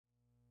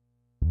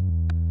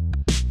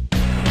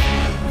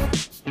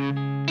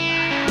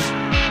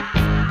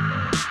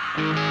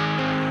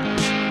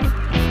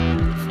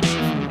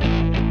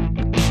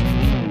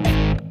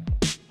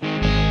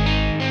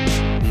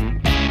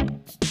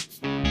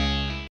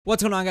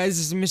What's going on, guys?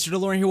 This is Mr.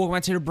 DeLorean here. Welcome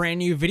back to a brand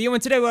new video,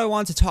 and today what I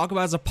want to talk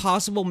about is a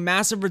possible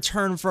massive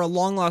return for a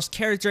long-lost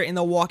character in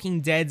The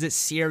Walking Dead's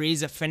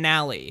series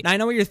finale. Now, I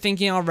know what you're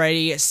thinking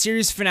already.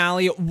 Series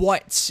finale,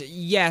 what?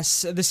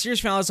 Yes, the series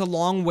finale is a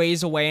long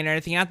ways away and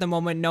everything. At the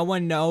moment, no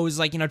one knows,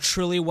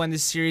 truly when the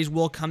series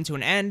will come to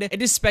an end.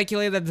 It is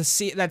speculated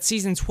that that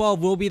season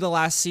 12 will be the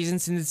last season,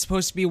 since it's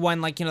supposed to be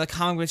when, the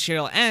comic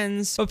material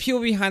ends. But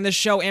people behind the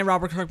show and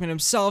Robert Kirkman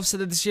himself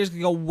said that the series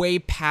could go way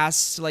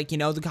past,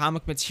 the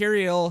comic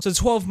material. So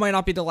 12 might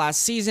not be the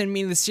last season,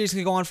 meaning the series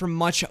could go on for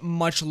much,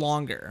 much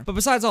longer. But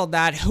besides all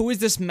that, who is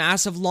this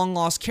massive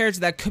long-lost character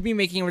that could be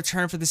making a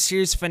return for the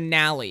series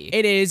finale?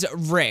 It is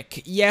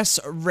Rick. Yes,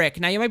 Rick.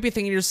 Now, you might be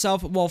thinking to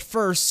yourself, well,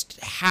 first,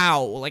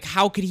 how?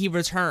 How could he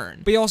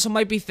return? But you also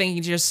might be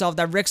thinking to yourself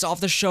that Rick's off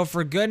the show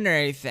for good and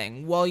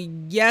everything. Well,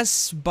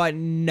 yes, but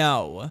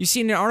no. You see,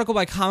 in an article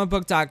by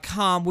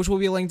comicbook.com, which will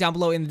be linked down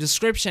below in the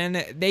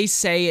description, they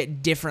say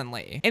it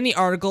differently. In the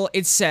article,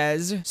 it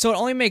says, so it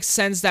only makes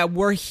sense that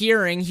we're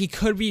hearing he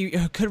could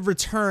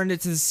return to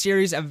the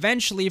series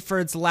eventually for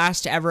its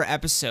last ever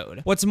episode.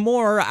 What's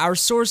more, our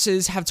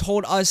sources have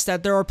told us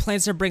that there are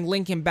plans to bring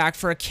Lincoln back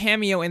for a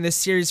cameo in the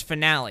series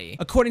finale.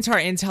 According to our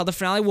intel, the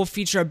finale will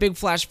feature a big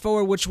flash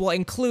forward, which will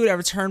include a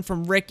return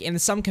from Rick in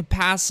some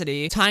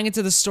capacity, tying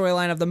into the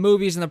storyline of the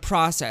movies in the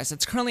process.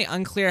 It's currently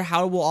unclear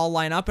how it will all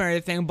line up and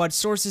everything, but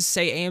sources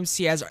say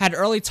AMC has had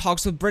early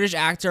talks with British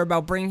actor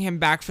about bringing him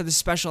back for the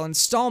special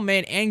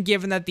installment, and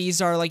given that these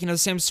are the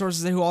same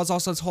sources who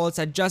also told us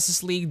that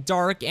Justice League,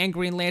 Dark, and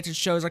Green Lantern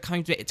shows are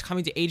coming to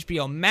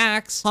HBO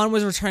Max, Han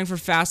was returning for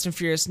Fast and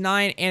Furious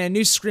 9, and a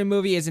new Scream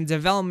movie is in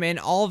development,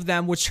 all of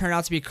them which turn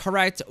out to be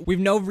correct. We've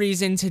no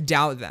reason to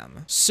doubt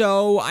them.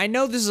 So I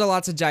know this is a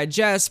lot to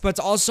digest, but it's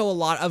also a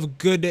lot of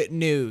good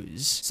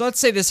news. So let's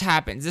say this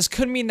happens. This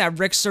could mean that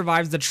Rick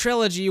survives the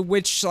trilogy,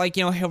 which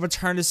he'll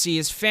return to see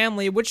his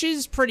family, which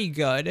is pretty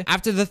good,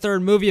 after the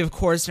third movie, of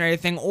course, and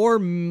everything, or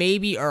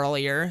maybe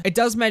earlier. It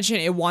does mention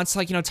it wants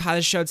tie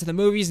the show to the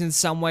movies in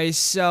some way,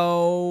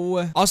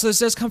 so also this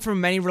does come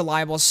from many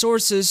reliable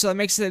sources, so that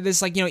makes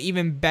this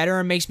even better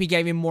and makes me get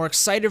even more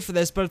excited for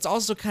this. But it's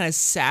also kind of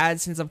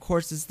sad, since of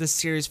course it's the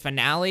series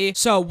finale.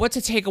 So what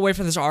to take away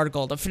from this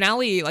article? The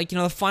finale,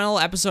 the final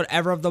episode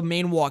ever of the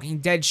main Walking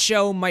Dead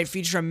show, might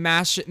feature a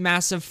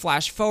massive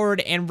flash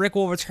forward, and Rick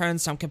will return in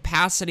some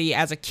capacity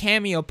as a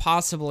cameo,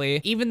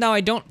 possibly. Even though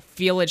I don't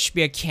feel it should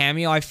be a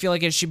cameo, I feel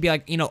like it should be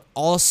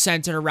all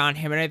centered around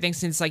him, and I think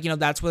since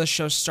that's where the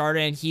show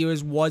started, and he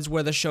was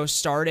where the show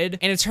started,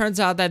 and it turns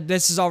out that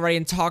this is already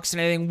in talks and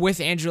everything with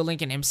Andrew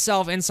Lincoln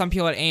himself and some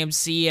people at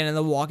AMC and in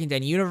the Walking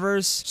Dead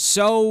universe.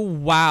 So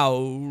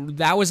wow,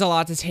 that was a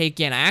lot to take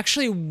in. I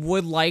actually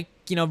would like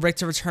Rick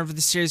to return for the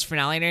series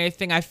finale and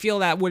everything. I feel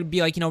that would be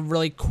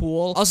really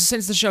cool. Also,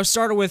 since the show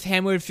started with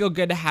him, it would feel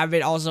good to have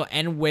it also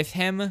end with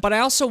him. But I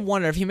also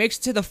wonder, if he makes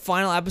it to the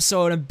final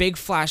episode, a big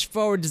flash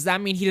forward, does that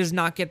mean he does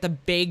not get the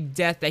big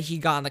death that he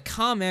got in the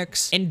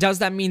comics? And does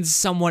that mean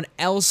someone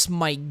else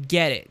might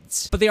get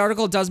it? But the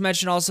article does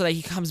mention also that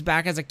he comes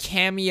back as a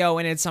cameo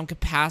and in some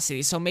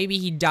capacity. So maybe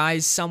he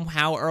dies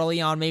somehow early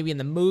on, maybe in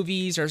the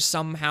movies, or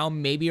somehow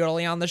maybe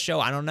early on the show,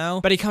 I don't know.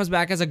 But he comes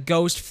back as a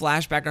ghost,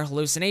 flashback, or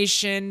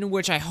hallucination,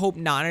 which I hope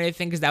not or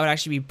anything, because that would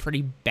actually be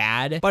pretty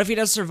bad. But if he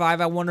does survive,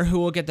 I wonder who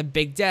will get the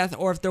big death,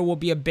 or if there will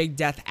be a big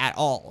death at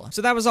all.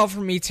 So that was all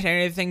from me today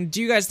and everything.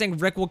 Do you guys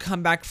think Rick will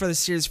come back for the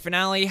series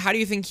finale? How do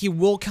you think he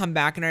will come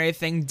back and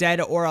everything,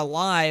 dead or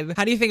alive?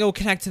 How do you think it will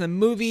connect to the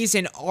movies,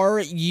 and are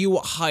you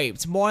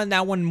hyped? More on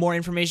that when more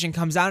information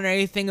comes out and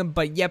everything.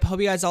 But yep, hope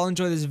you guys all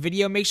enjoy this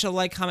video. Make sure to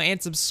like, comment,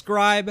 and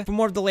subscribe for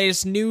more of the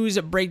latest news,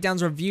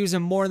 breakdowns, reviews,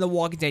 and more in the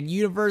Walking Dead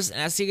universe.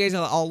 And I'll see you guys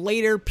all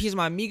later. Peace,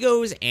 my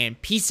amigos, and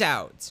peace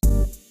out.